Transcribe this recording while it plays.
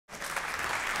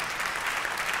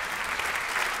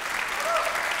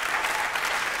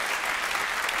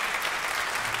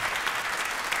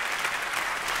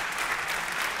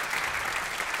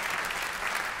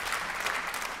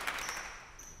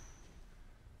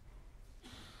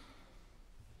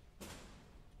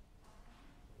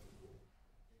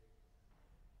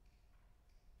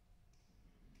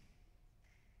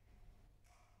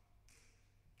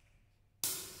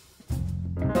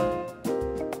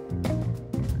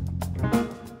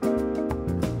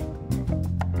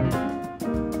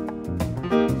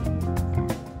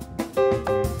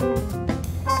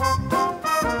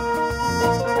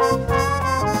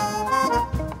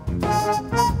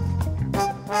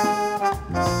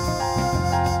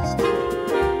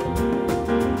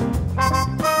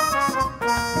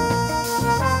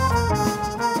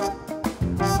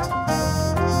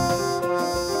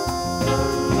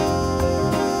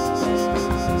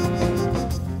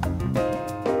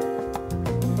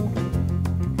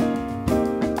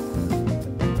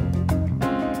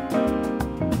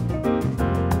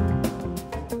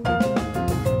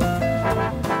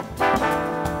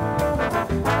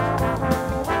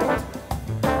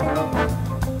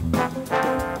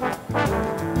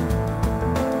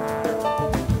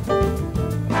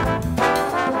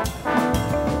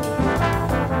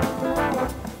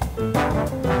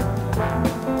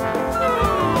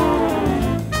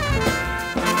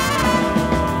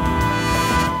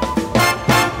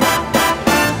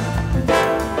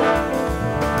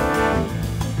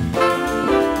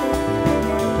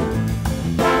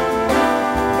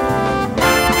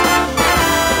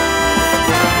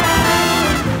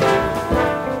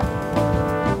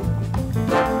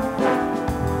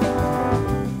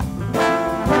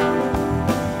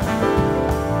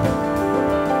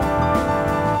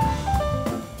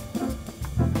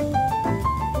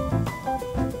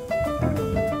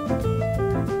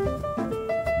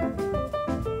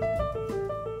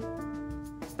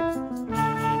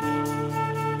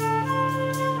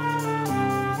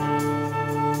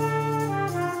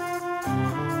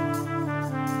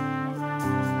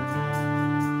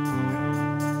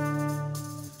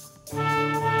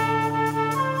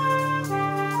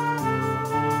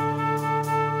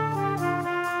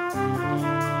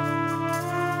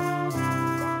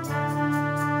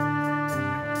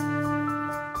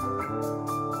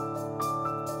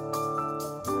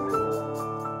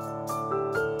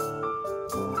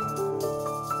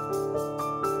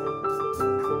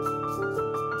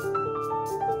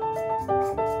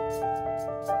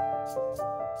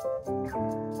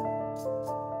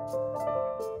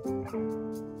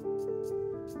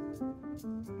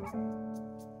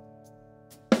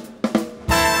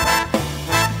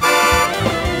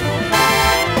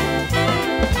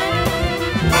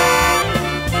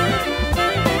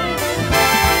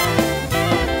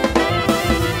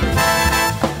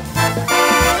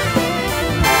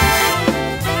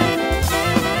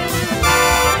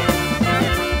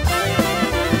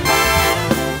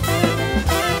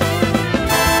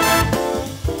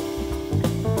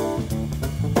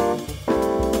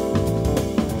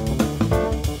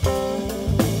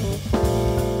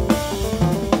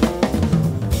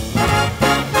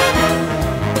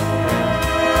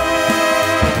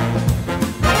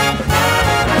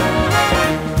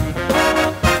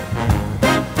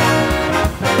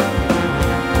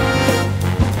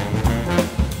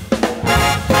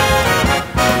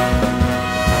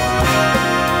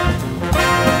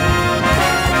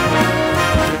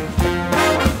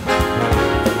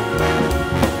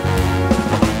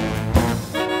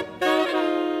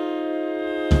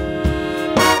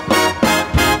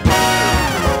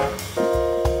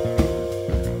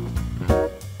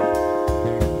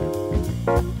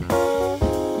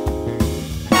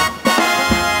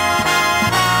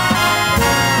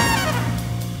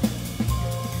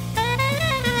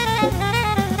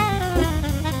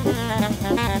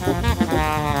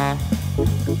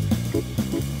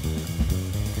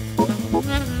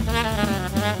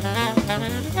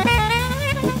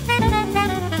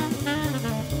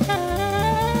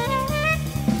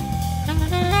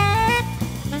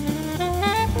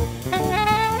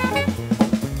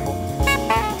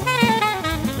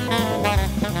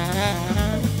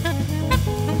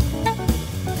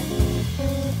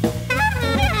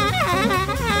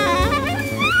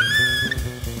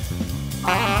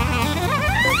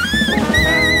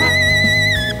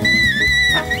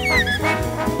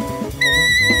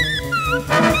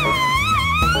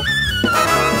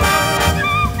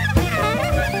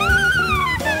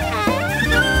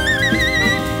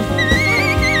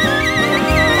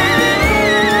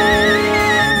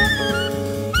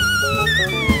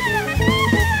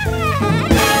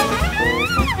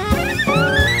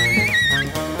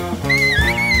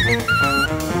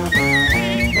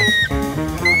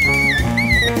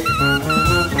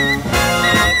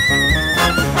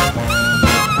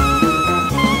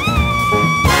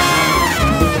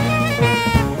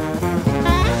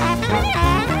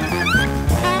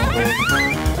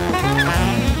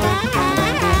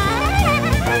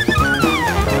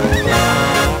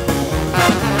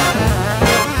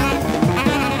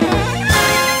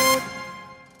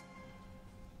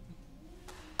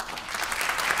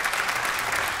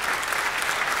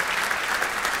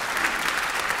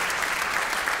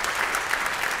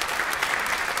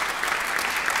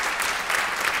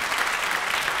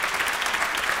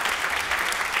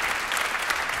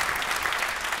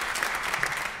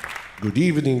Good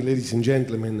evening, ladies and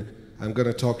gentlemen. I'm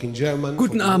gonna talk in German.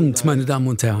 Guten Abend, meine Damen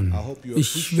und Herren.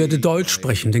 Ich werde Deutsch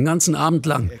sprechen, den ganzen Abend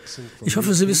lang. Ich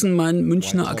hoffe, Sie wissen meinen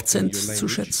Münchner Akzent zu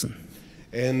schätzen.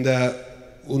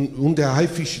 Und der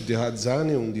Haifisch, der hat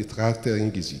Sahne und die tragt er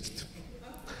im Gesicht.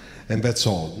 And that's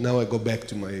all. Now I go back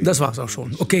to my... Das war's auch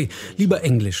schon. Okay, lieber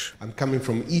Englisch. I'm coming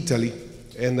from Italy.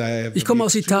 Ich komme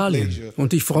aus Italien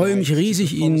und ich freue mich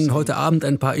riesig, Ihnen heute Abend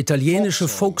ein paar italienische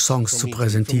Folksongs zu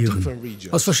präsentieren,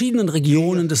 aus verschiedenen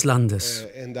Regionen des Landes.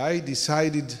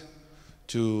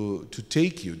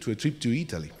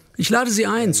 Ich lade Sie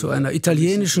ein zu einer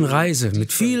italienischen Reise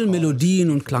mit vielen Melodien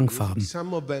und Klangfarben.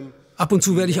 Ab und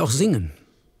zu werde ich auch singen.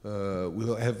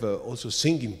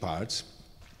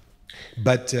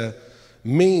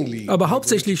 Aber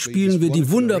hauptsächlich spielen wir die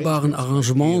wunderbaren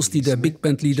Arrangements, die der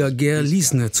Bigband-Leader Geir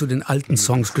Lysne zu den alten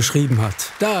Songs geschrieben hat.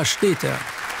 Da steht er.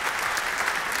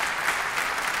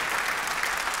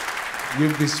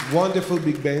 With this wonderful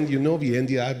big band, you know the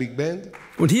NDR Bigband?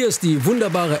 Und hier ist die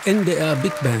wunderbare NDR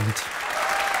Bigband.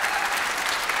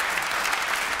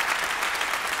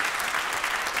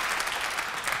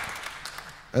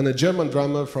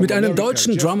 Mit einem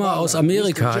deutschen Drummer aus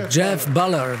Amerika, Jeff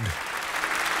Ballard.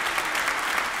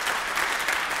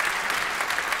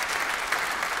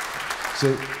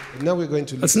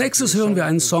 Als nächstes hören wir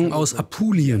einen Song aus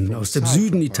Apulien, aus dem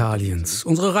Süden Italiens.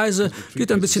 Unsere Reise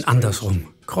geht ein bisschen andersrum,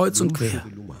 kreuz und quer.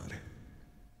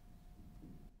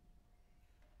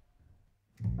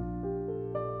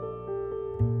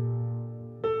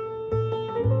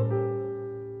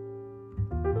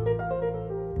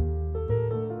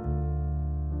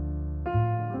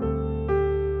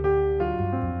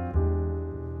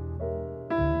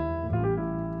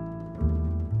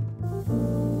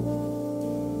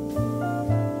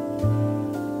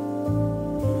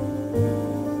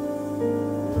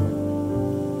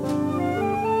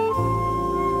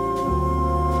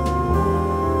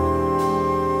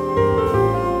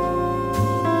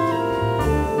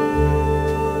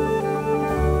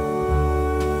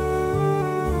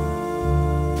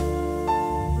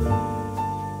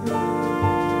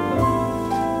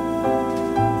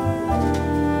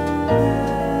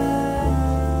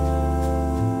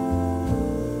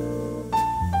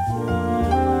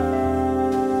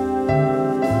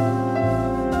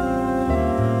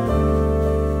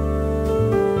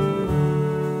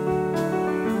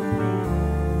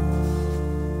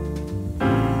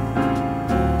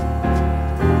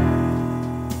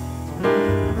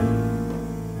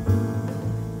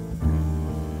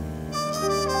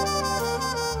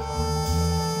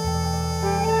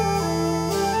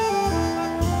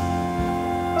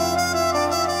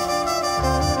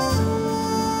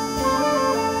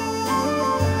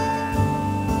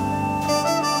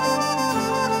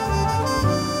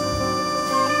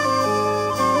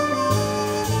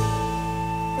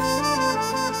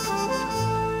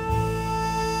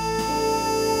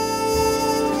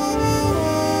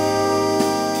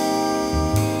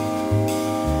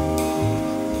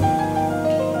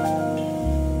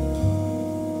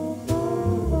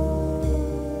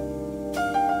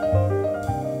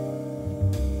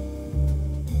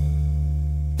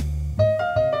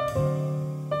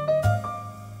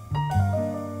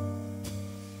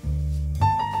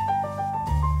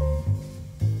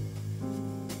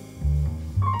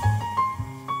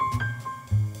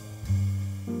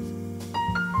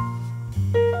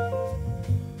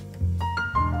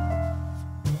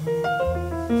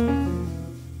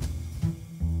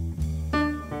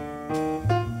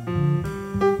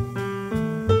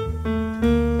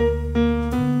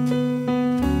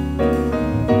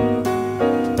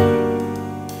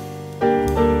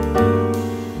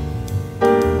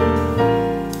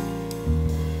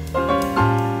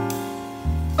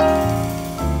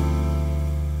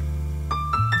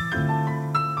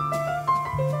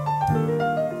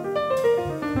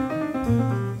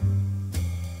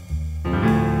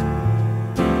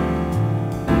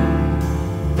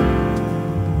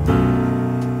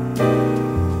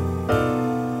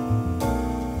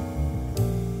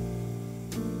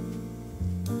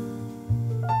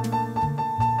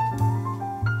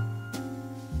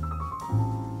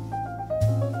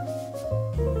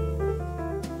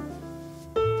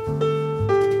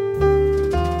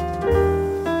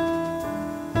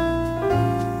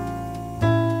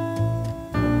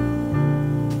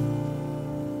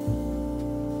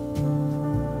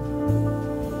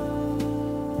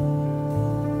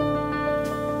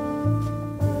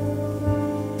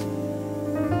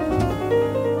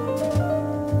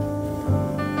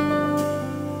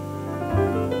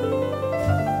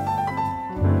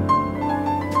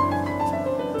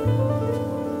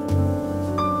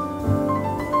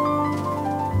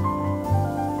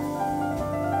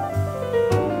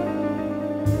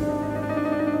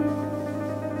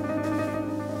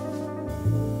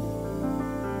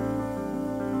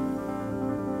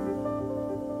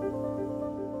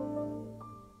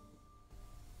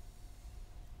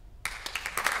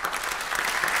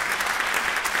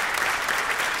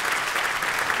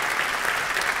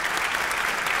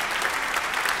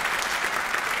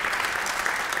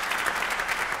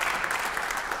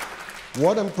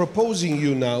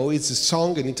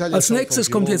 Als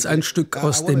nächstes kommt jetzt ein Stück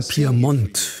aus dem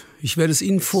Piemont. Ich werde es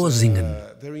Ihnen vorsingen.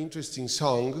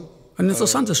 Ein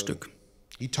interessantes Stück.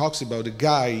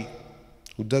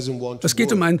 Es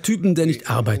geht um einen Typen, der nicht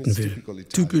arbeiten will.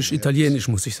 Typisch italienisch,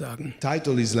 muss ich sagen.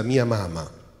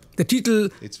 Der Titel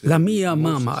La mia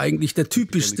Mama, eigentlich der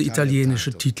typischste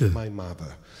italienische Titel.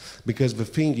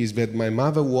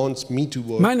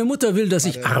 Meine Mutter will, dass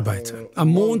ich arbeite. Am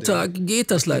Montag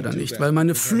geht das leider nicht, weil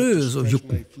meine Flöhe so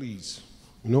jucken.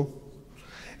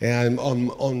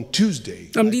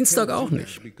 Am Dienstag auch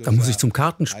nicht. Da muss ich zum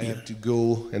Kartenspielen.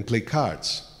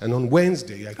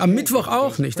 Am Mittwoch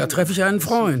auch nicht. Da treffe ich einen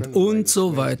Freund. Und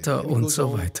so weiter und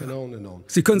so weiter.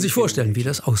 Sie können sich vorstellen, wie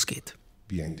das ausgeht.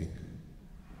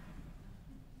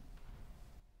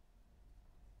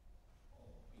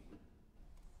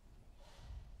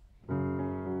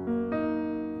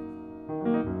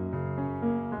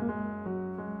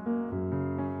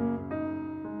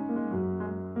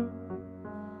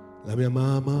 La mia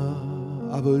mamma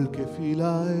aveva che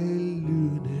fila il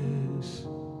lunes,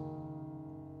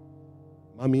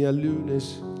 mamma al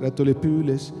lunes, gratto le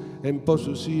pules, e un po'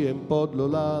 su sì e un po'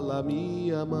 là, la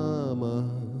mia mamma.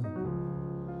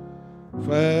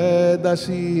 Fredda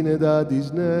sine da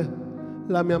Disney,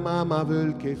 la mia mamma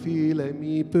aveva che fila e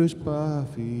mi può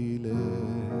spafile.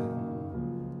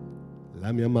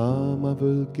 La mia mamma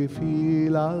aveva che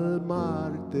fila al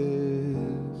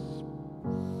martes.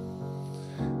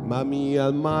 Ma mia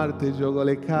al Marte gioco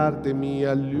le carte,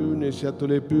 mia al lunes sciatto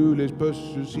le pule,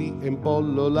 spesso sì e un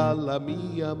pollo la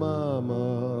mia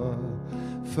mamma.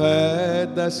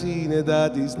 Fredda sine da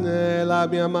Disney, la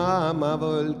mia mamma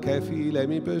vol che file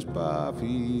mi per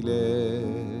spafile.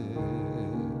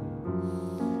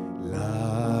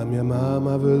 La mia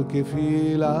mamma vol che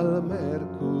fila al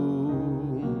mercu.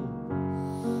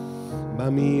 Ma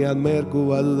mia al merco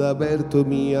vado da Berto,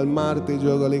 mia al Marte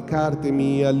gioco le carte,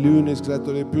 mia al lunes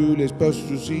gratto le pule,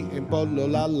 spesso sì e un pollo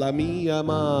la mia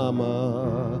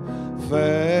mamma.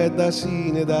 Fredda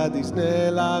sine da Disney,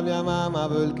 la mia mamma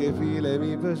vuol che file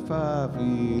mi per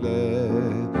spafile.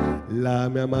 La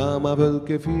mia mamma vuol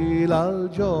che fila al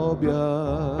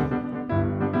Giobia.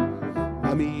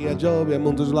 Mia Giovia,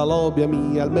 monto sulla lobbia,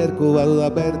 mia al merco vado da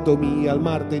Berto, mia al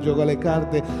Marte gioco le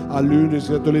carte, al lunes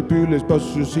sotto le pulle,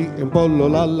 sposto sì e un pollo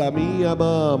la mia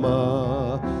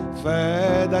mamma.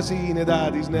 Fredda sine da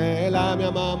Disney, la mia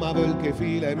mamma vuol che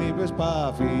fila e mi per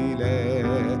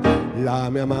spafile. La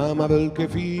mia mamma vuol che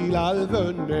fila al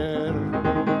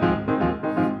Vönner.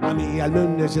 Mia al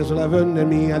Mönne sia sulla Vönne,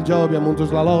 mia al Giobia, monto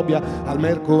sulla lobbia, al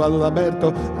merco vado da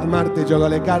Berto, al Marte gioco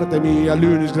le carte, mia al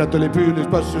lunes gratto le pulle,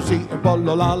 sposto sì e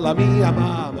pollo la mia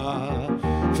mamma.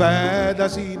 Fredda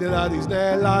sine da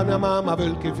Disney, la mia mamma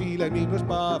vuol che fila e mi per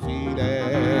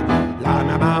spafile. La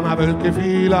mia mamma vuol che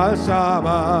fila al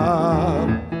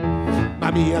Saba. Ma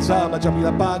mia Saba c'ha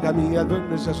la paga, mia al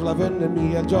Vönne sia sulla Vönne,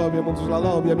 mia al Giobia, monto sulla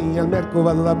lobbia, mia al merco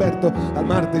vado da Berto, al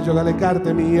Marte gioca le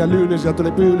carte, mia al lunes gatto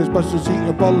le pulle, sposto sì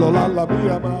e pollo la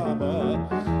mia mamma.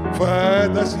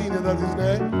 Fredda sine da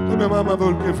Disney, la mia mamma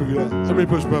vuol che fila e mi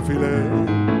per spafile.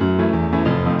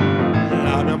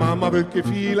 La mia mamma vuol che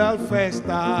fila al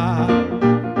festa.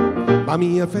 Ma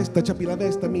mia festa c'ha la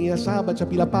vesta, mia Saba c'ha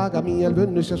la paga, mia al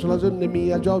Vönne sia sulla Zönne,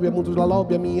 mia al Giobia, monto sulla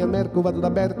lobbia, mia al merco vado da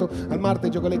Berto, al Marte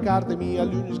gioco le carte, mia al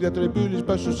lunes gratto le pulle,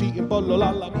 spesso sì in pollo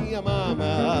la mia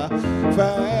mamma.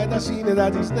 Fredda sine da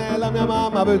Disney, la mia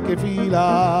mamma vuol che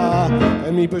fila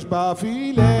e mi può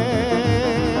spafile.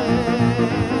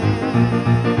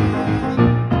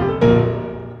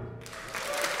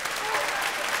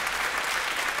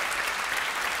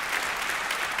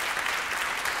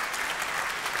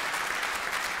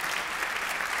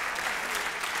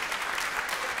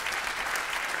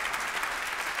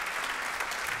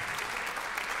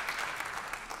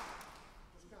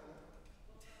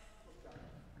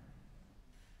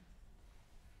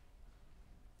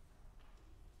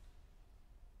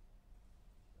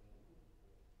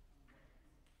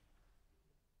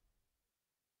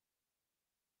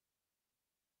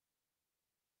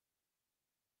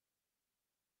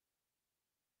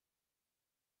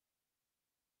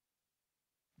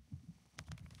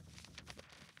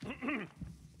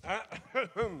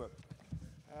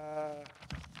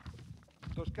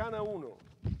 Toscana 1.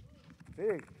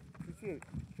 Sì,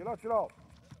 ce l'ho.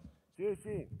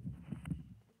 Sì.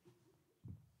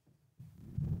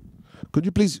 Could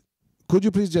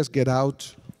you please just get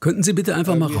out? Könnten Sie bitte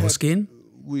einfach mal rausgehen?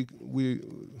 We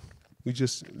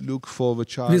just look for the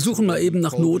charts. Wir suchen mal eben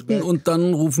nach Noten und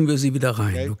dann rufen wir Sie wieder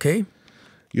rein, okay?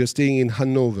 You're staying in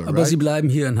Hannover, Aber Sie bleiben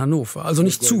hier in Hannover, also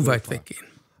nicht zu weit weggehen.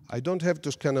 I don't have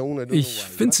Toscana 1. Ich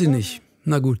finde sie nicht.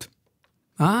 Na gut.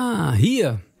 Ah,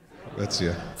 hier. That's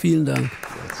here. Vielen Dank.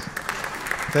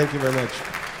 Thank you very much.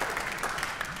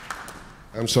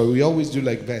 I'm sorry, we always do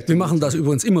like that. Wir machen das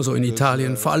übrigens immer so in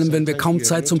Italien, vor allem wenn wir kaum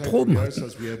Zeit zum Proben hatten.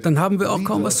 Dann haben wir auch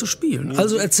kaum was zu spielen.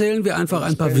 Also erzählen wir einfach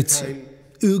ein paar Witze.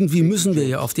 Irgendwie müssen wir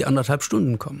ja auf die 1,5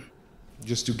 Stunden kommen.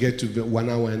 Just to get to the 1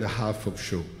 hour and a half of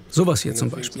show. Sowas hier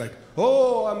zum Beispiel. Like,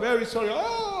 oh, I'm very sorry.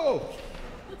 Oh!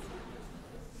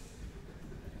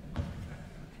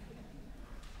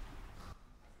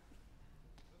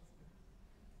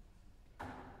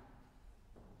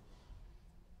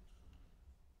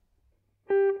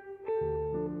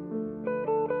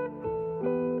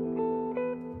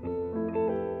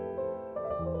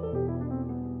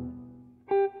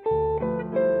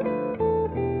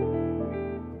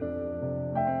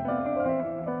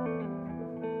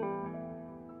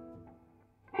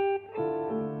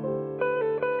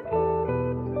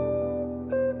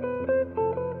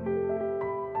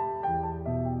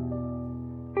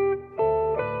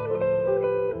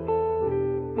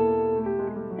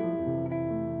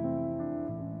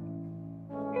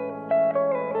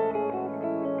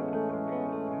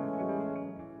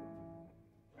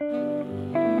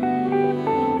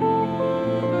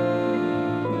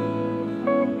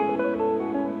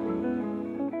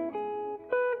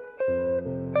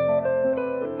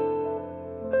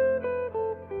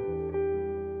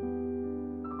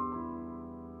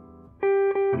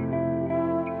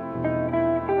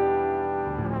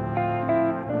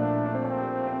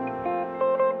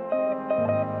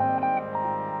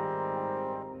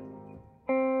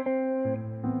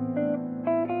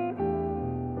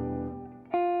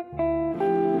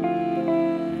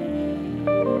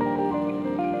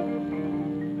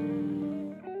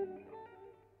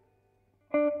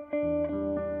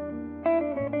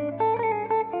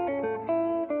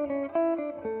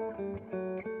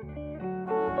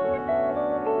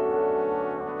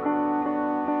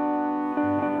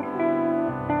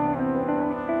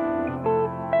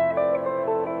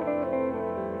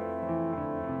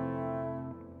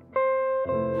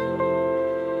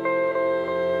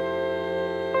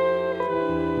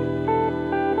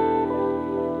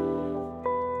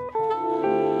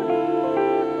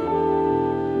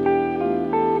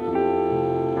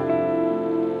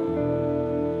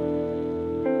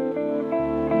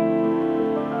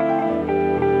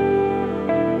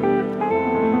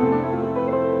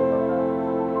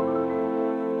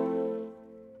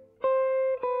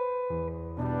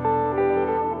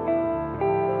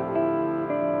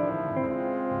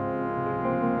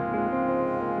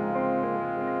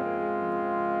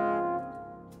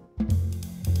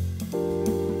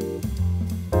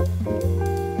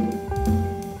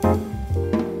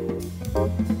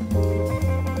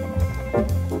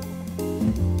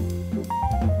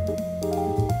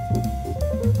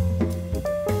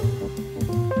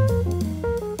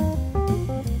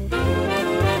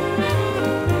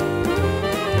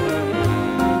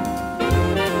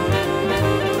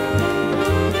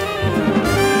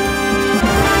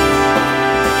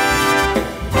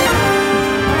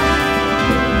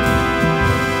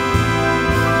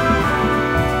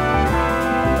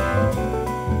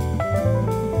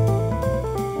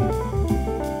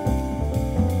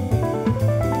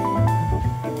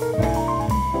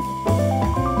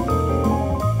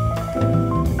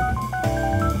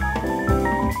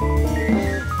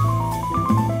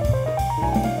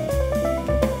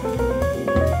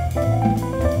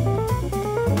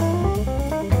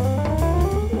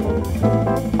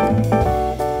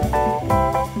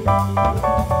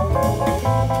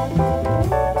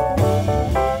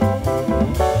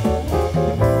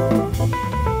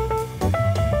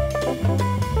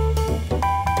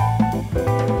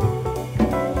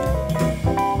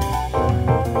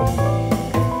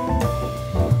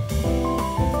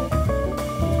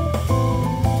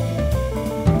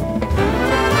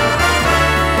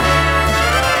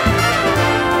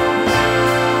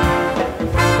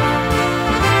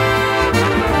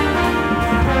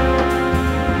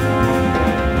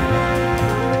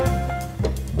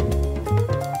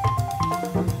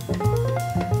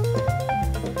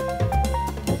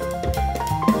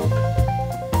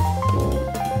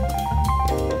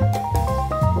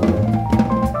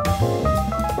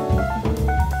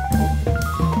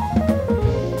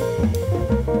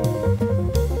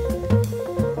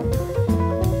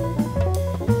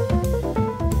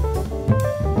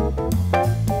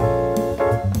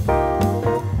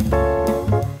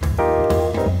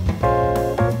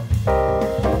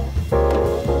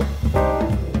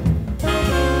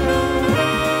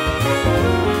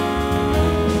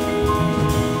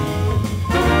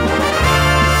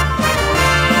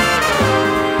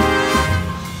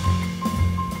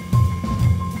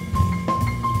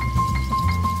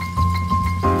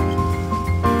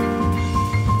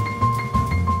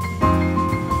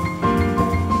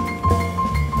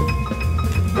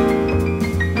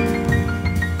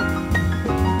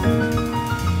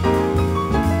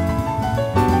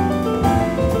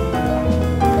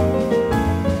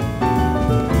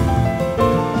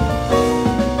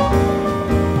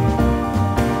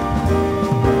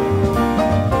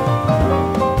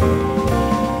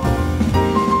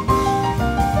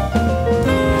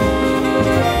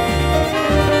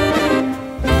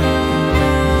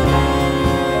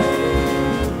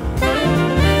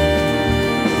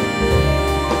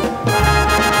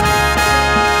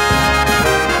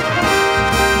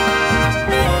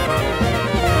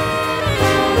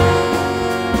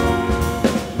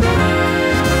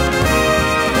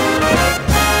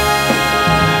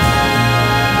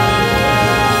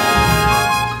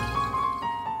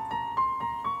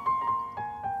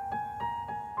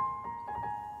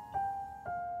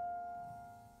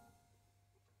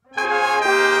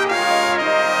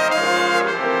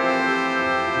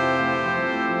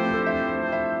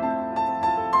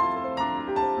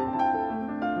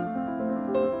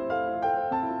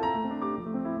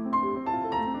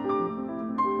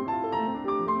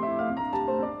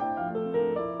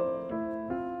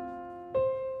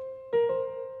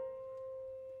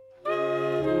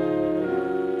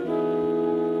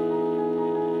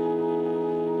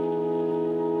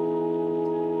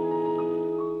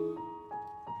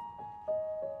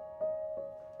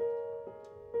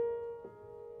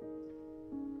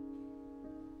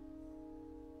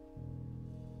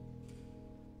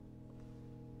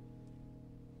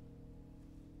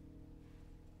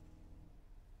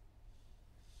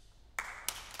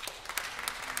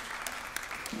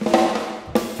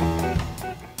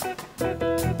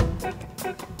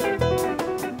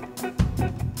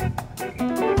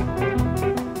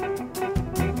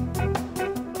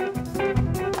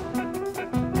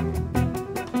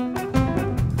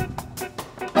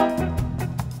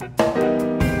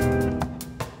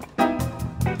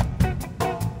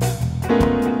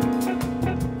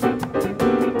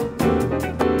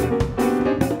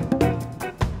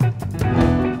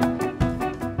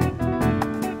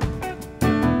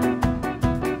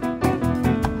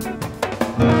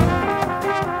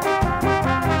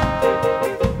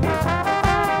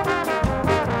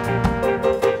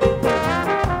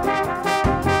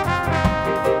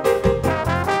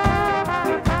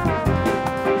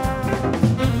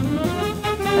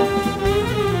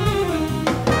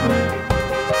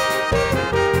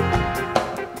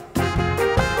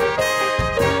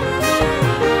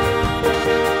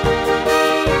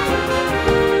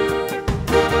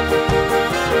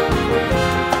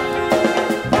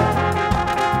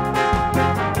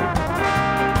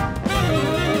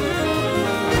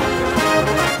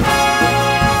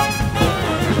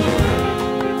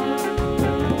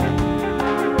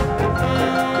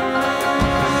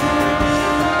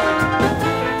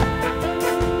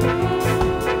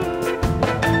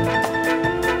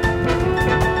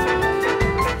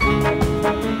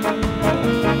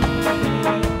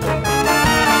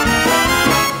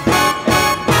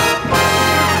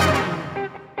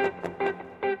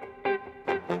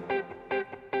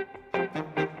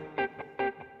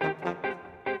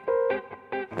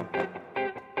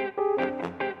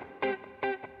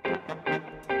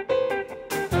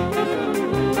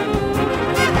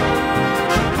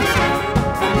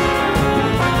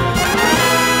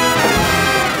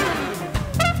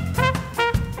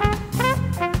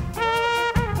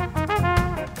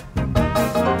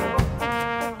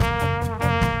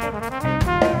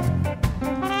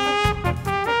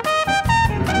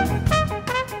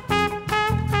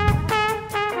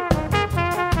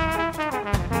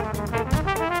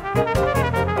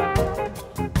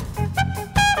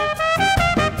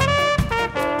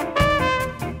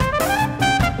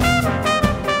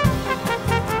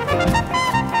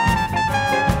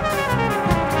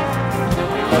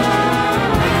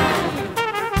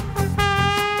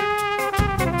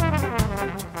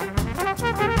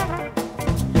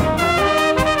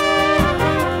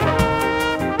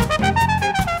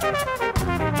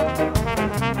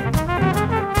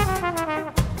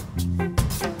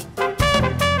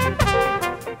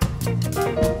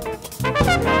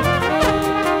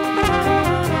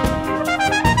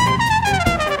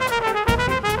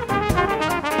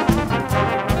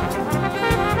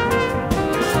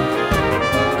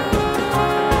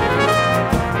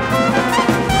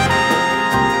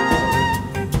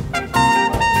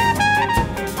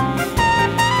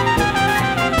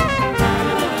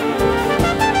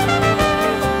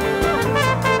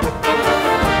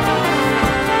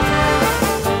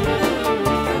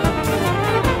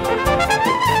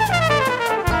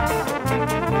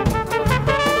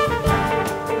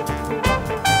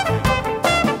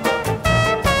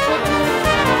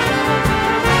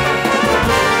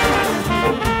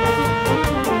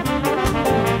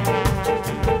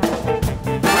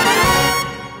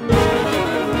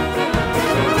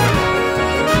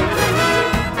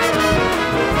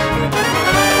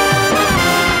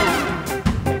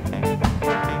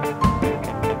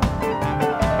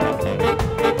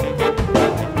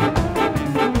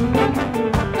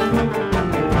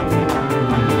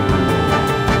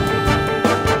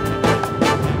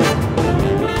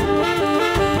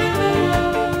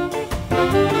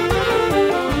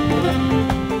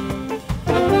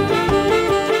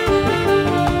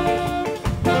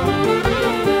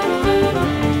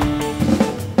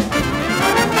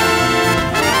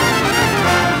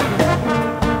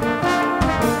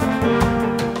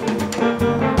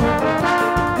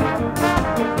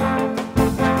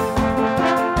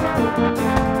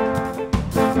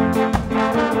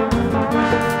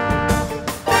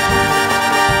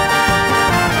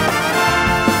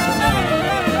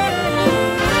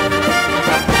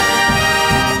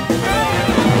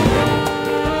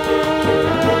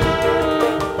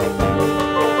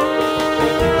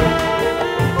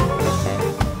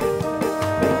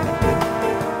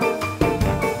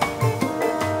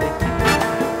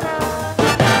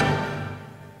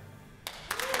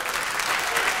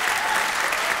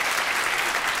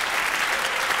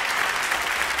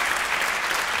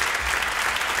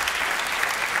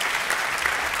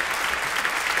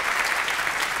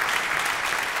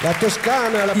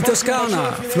 Die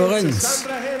Toskana, Florenz.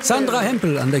 Sandra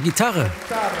Hempel an der Gitarre.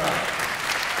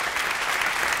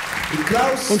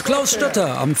 Und Claus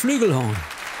Stötter am Flügelhorn.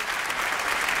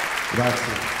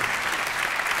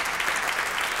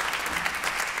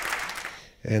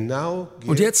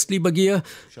 Und jetzt, lieber Geir,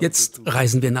 jetzt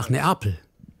reisen wir nach Neapel.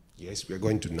 Yes, we are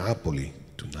going to Napoli.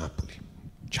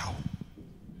 Ciao.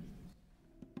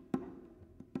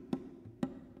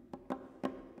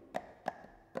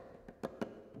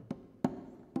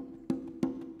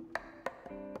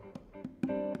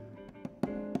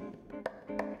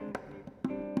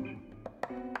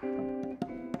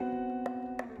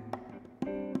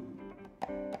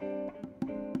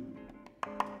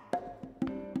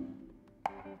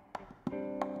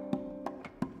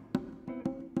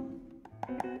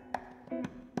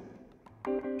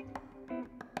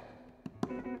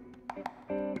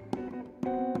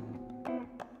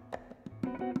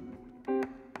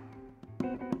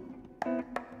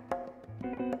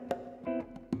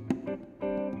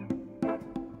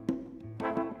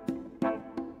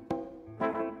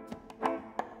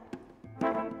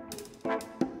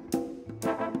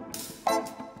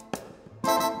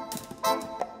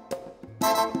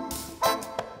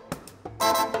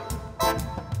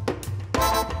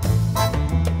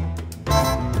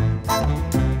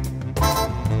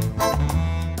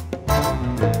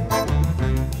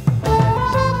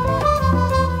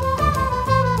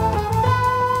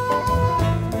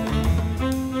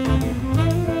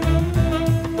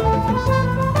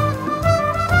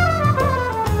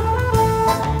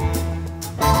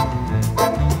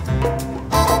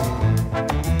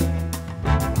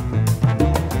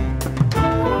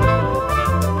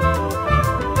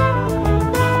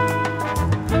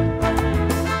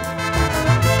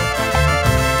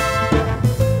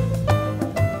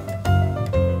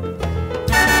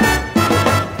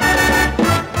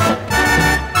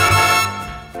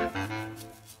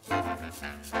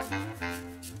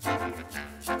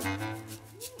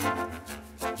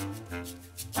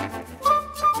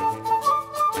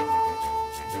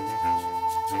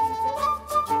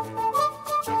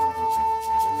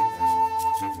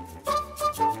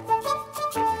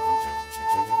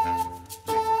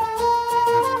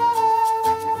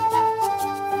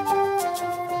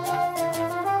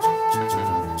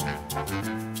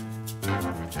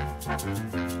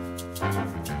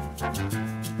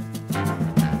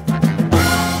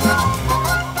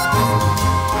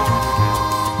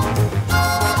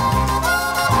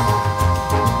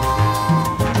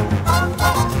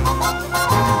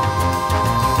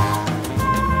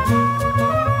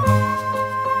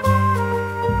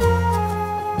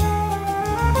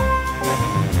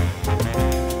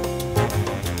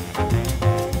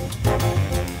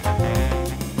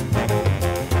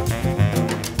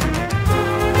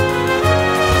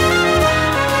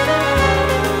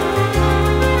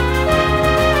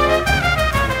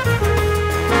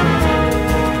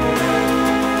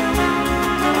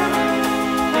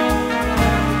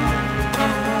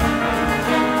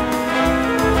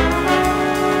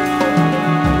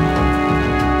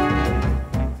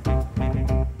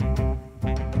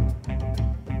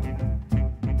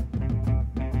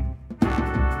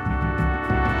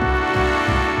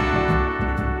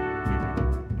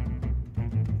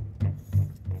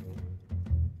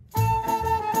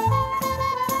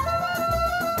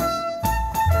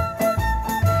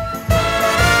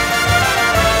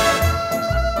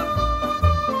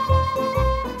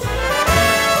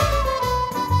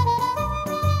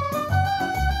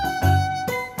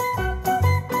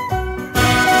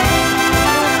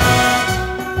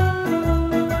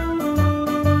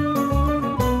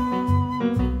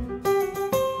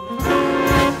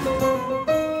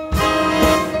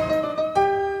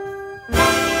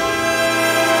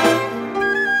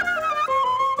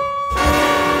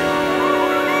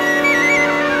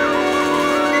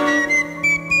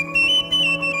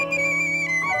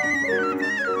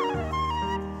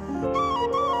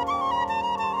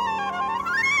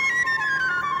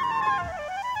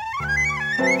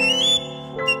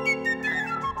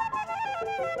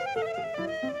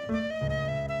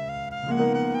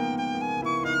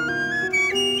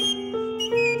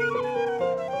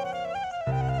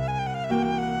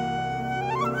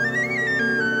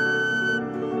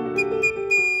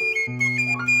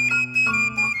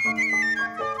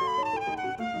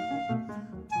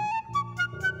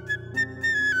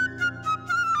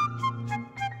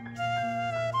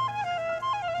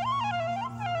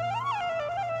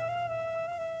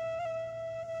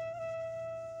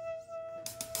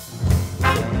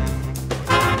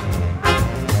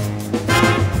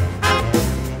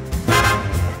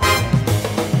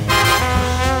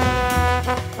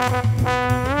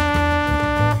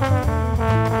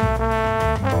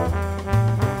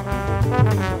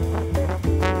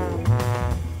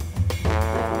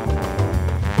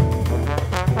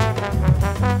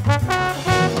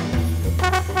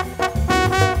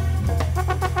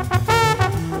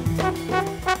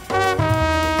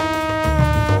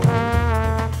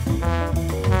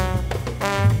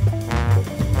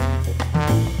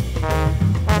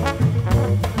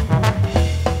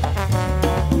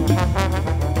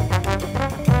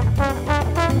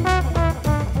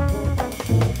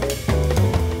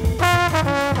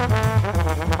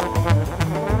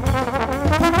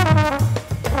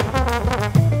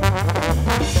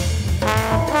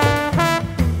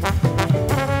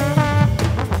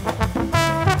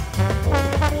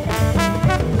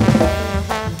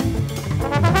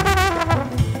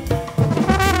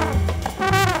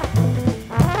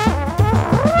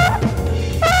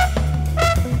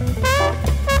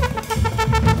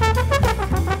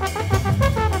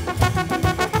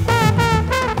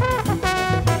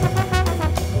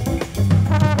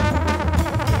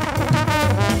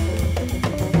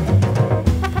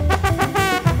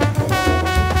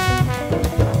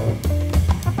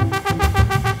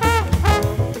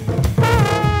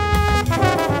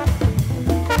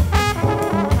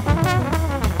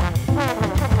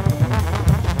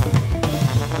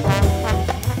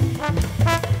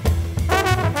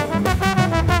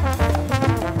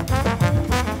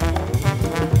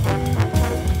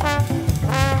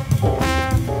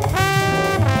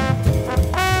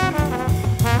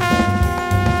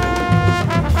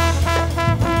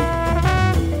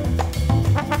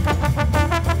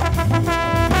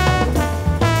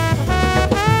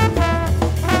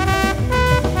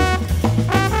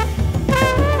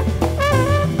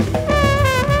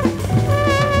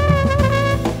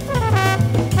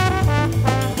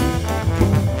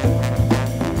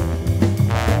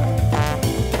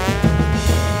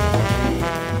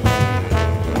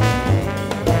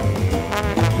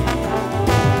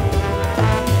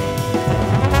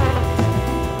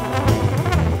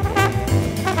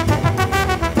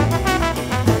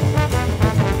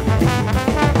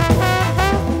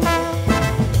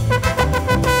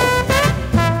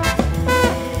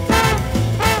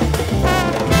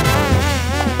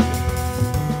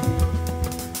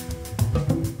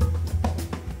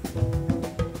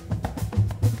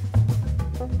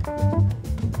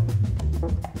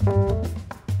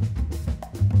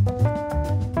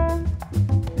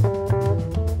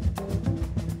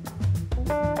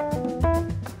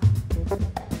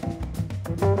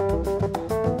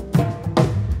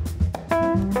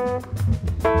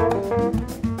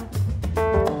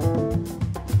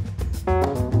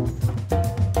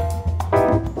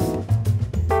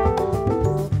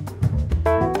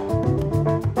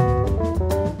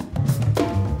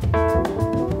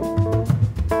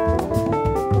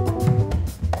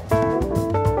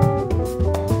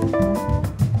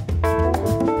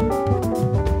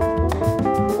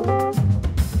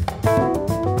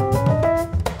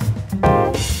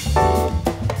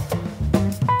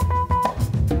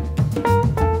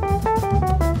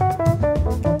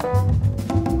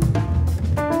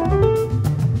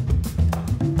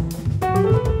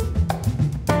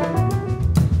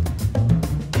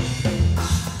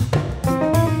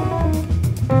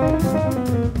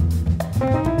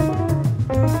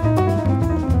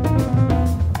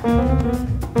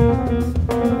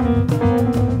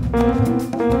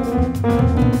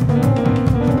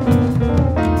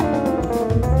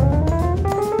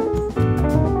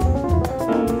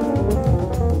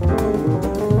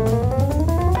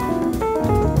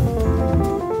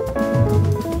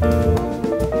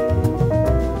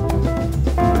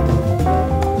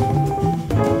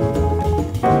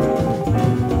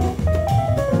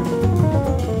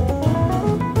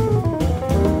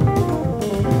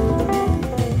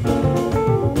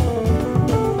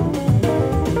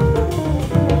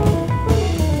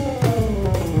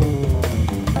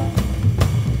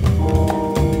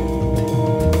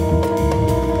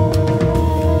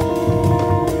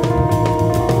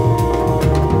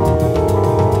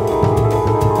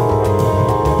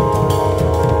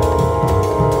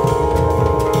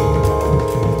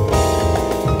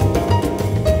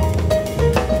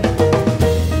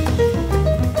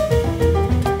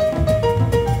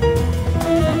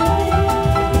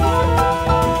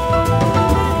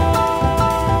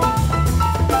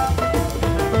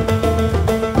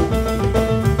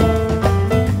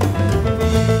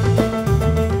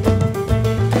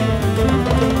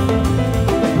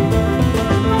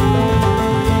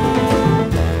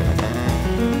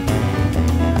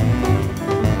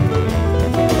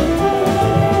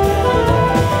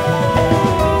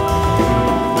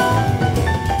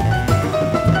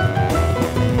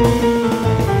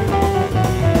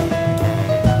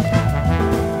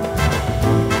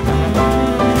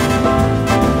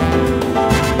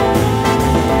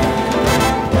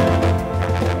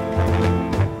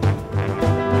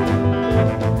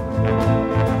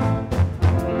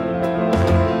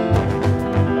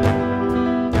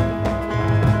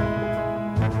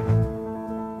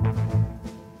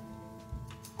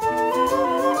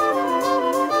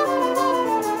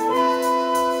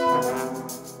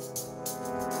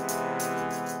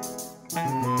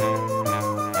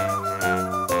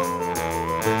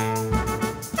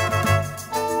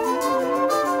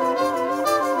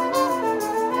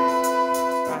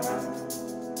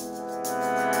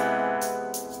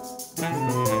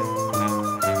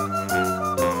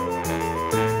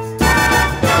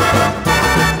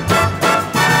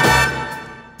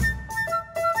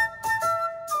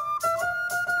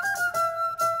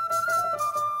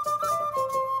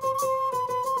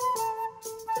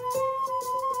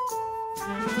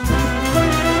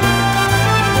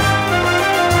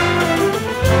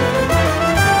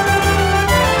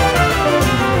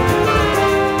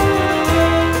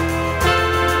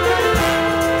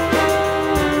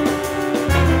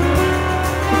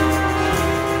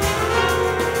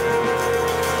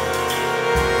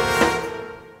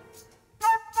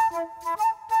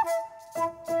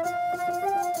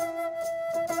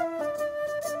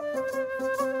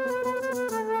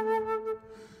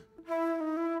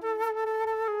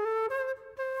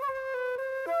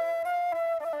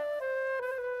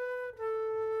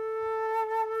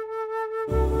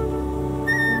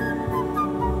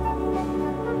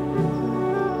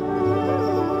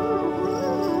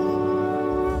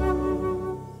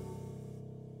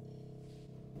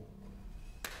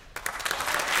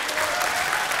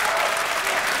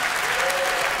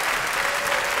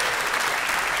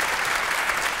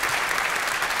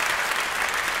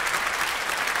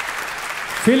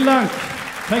 Vielen Dank.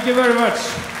 Thank you very much.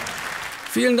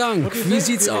 Vielen Dank. Wie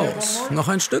sieht's aus? Noch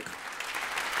ein Stück?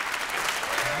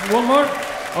 One more?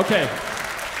 Okay.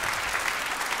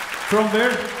 From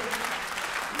where?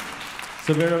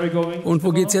 So where are we going? Und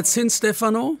wo geht's jetzt hin,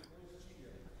 Stefano?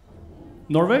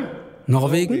 Norway?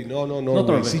 Norwegen?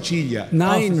 No, Sicilia.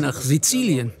 Nein, nach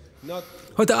Sizilien.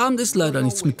 Heute Abend ist leider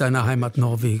nichts mit deiner Heimat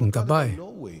Norwegen dabei.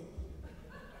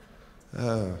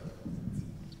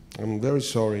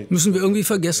 Müssen wir irgendwie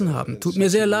vergessen haben. Tut mir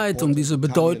sehr leid um diese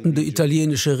bedeutende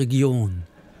italienische Region.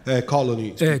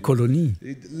 Kolonie.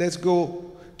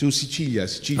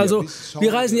 Also,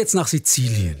 wir reisen jetzt nach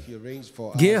Sizilien.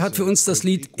 Geir hat für uns das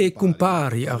Lied E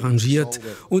Compari arrangiert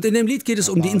und in dem Lied geht es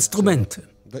um die Instrumente.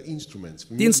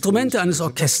 Die Instrumente eines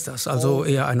Orchesters, also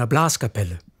eher einer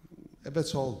Blaskapelle.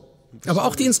 Aber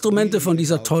auch die Instrumente von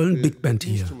dieser tollen Big Band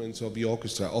hier.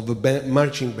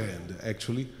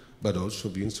 But also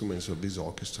the instruments of this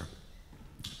orchestra.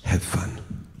 Have fun.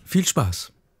 Viel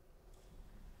Spaß.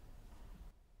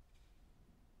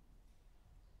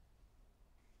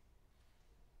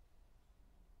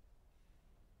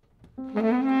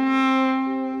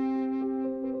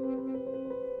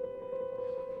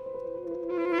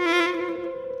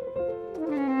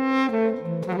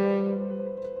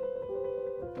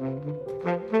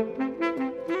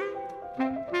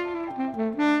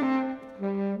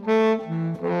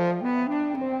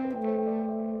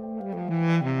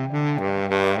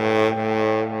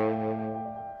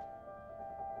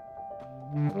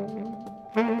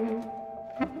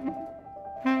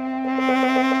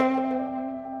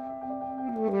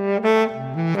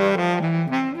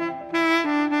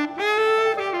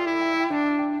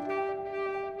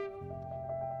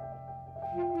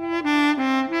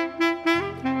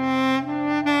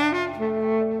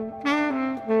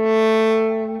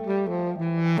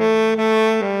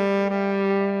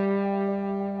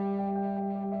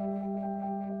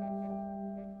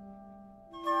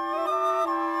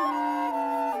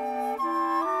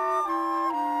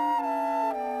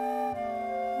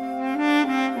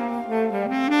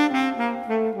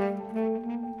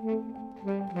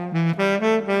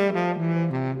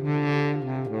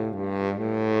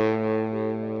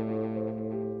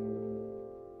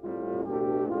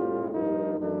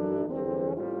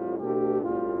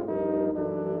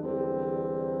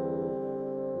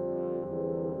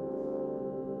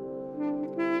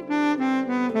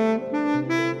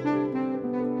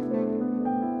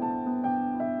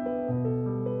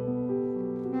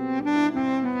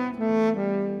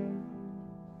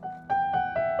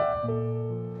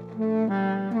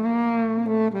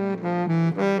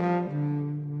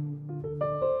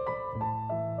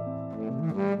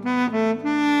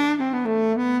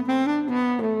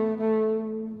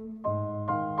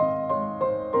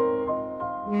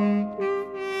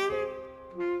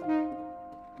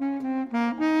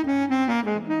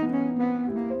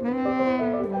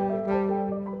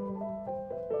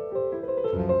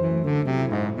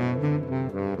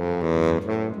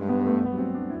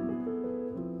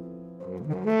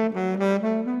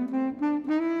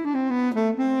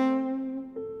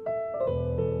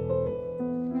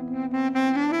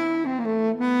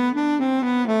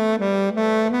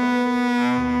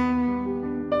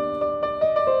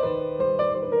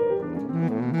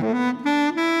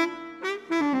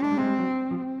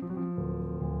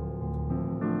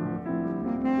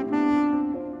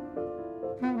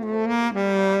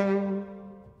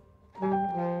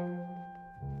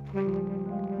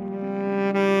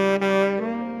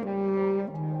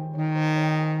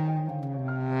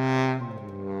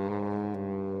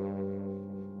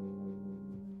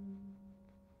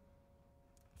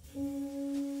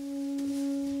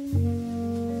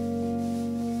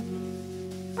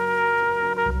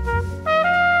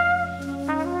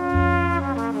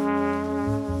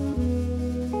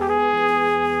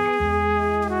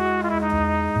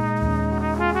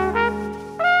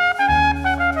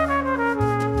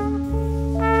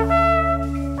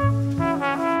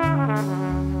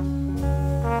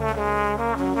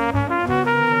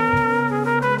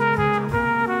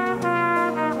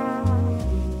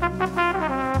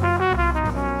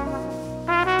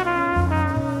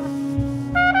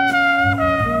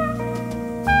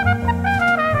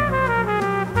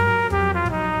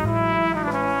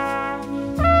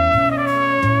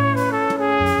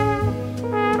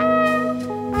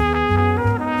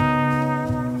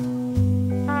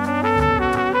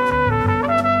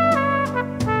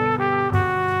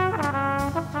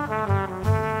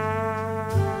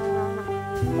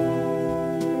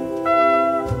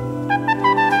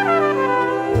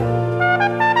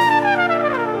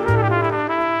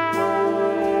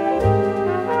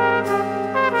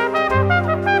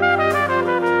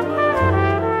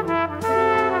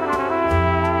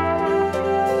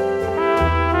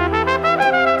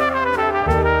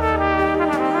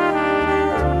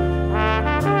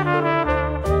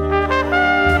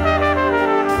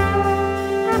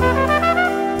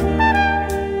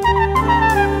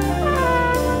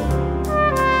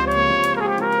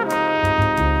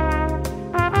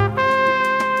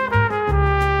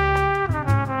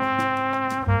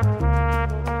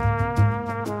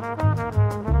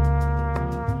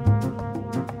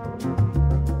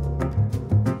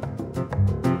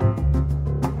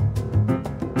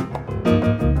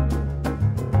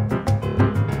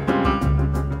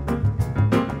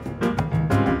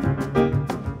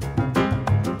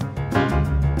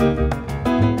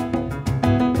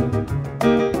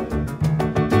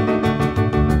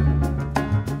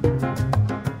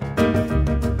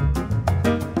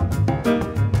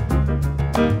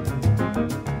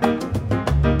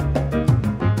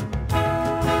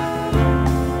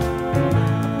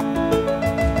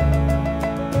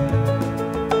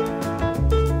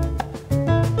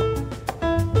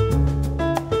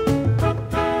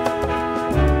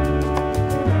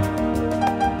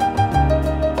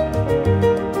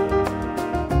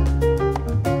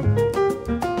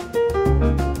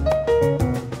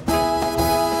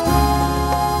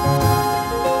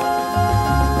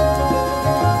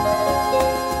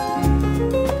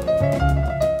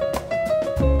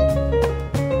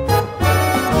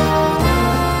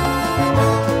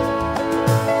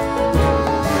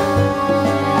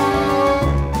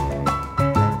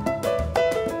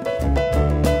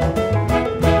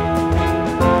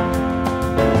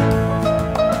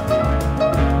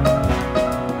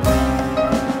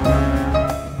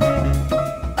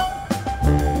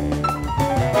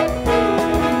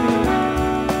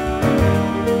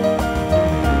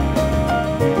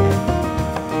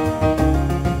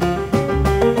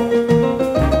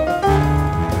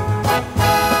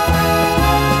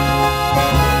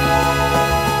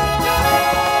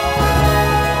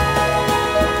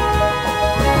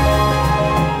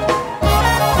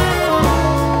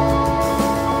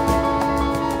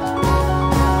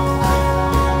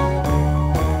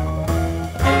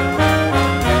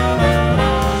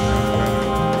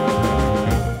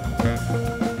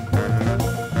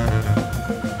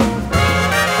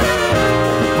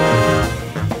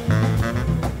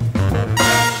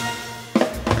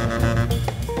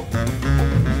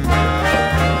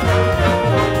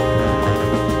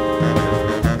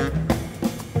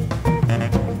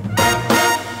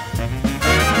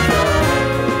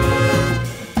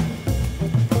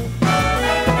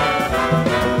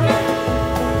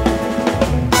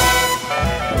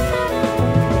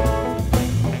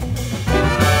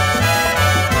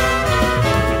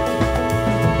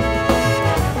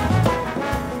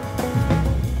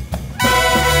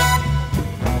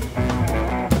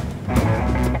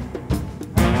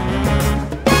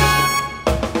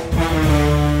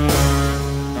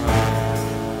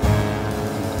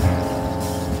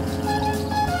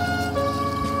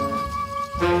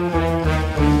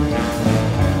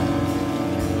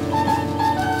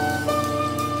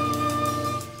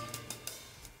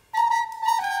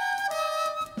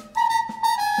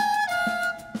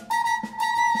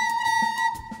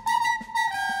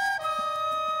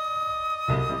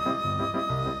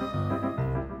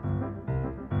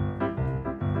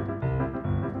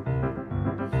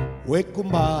 Uè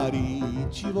compari,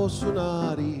 ci vuoi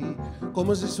suonare,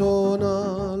 come si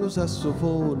suona lo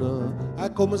sassofono,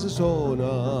 è come si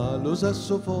suona lo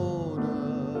sassofono.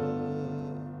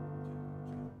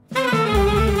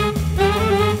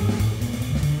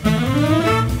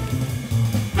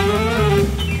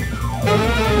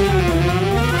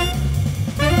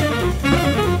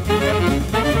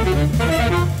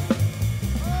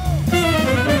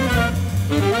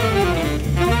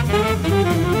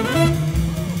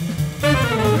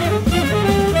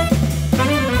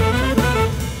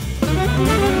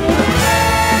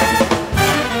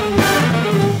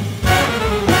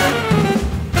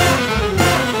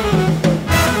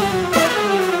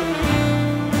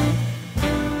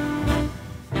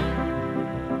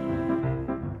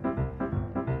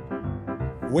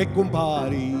 Uè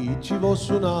compari, ci vuoi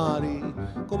suonare,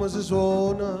 come si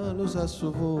suona lo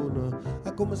sassofono,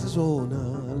 è come si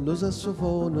suona lo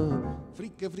sassofono,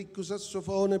 fricche fricco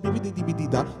sassofone, pipiti pipiti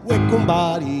da. Uè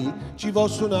compari, ci vuoi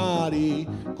suonare,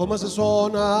 come si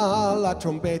suona la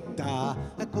trompetta,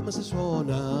 è come si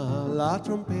suona la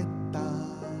trompetta.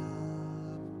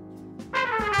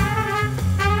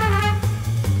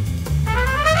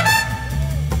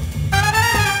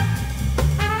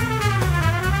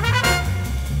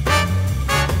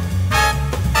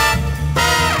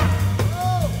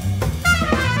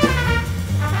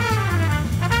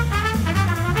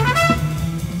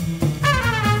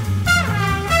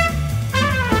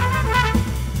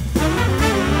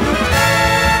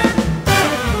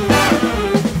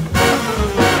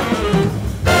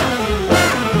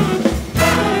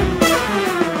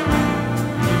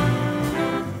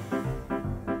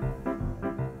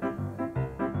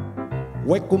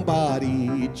 Uè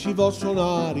compari, ci vuoi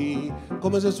suonare,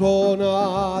 come si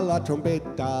suona la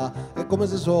trompetta, e come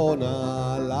si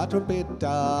suona la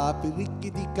trompetta, piricchi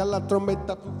ticca la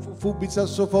trombetta, fubi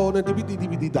sassofone, dipidi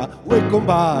dipidi da. Uè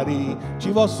compari,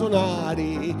 ci vuoi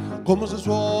suonare, come si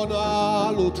suona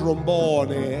lo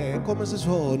trombone, come si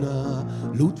suona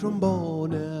lo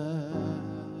trombone.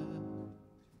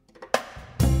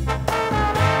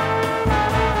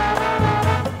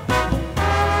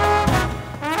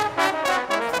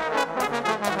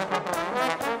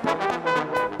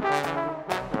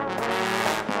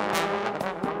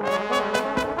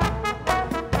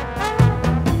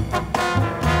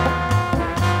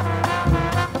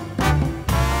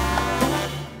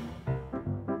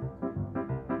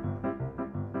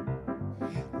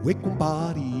 Uè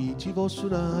compari, ci vuoi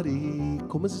suonare,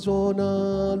 come si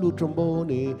suona lo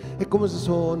trombone, e come si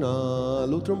suona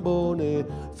lo trombone,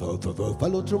 fa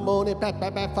lo trombone,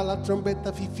 fa la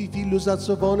trombetta, fi lo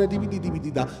sassofone,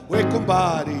 dividi da. Uè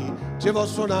compari, ci vuoi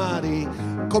suonare,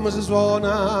 come si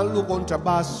suona lo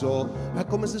contrabbasso, e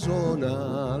come si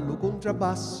suona lo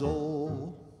contrabbasso.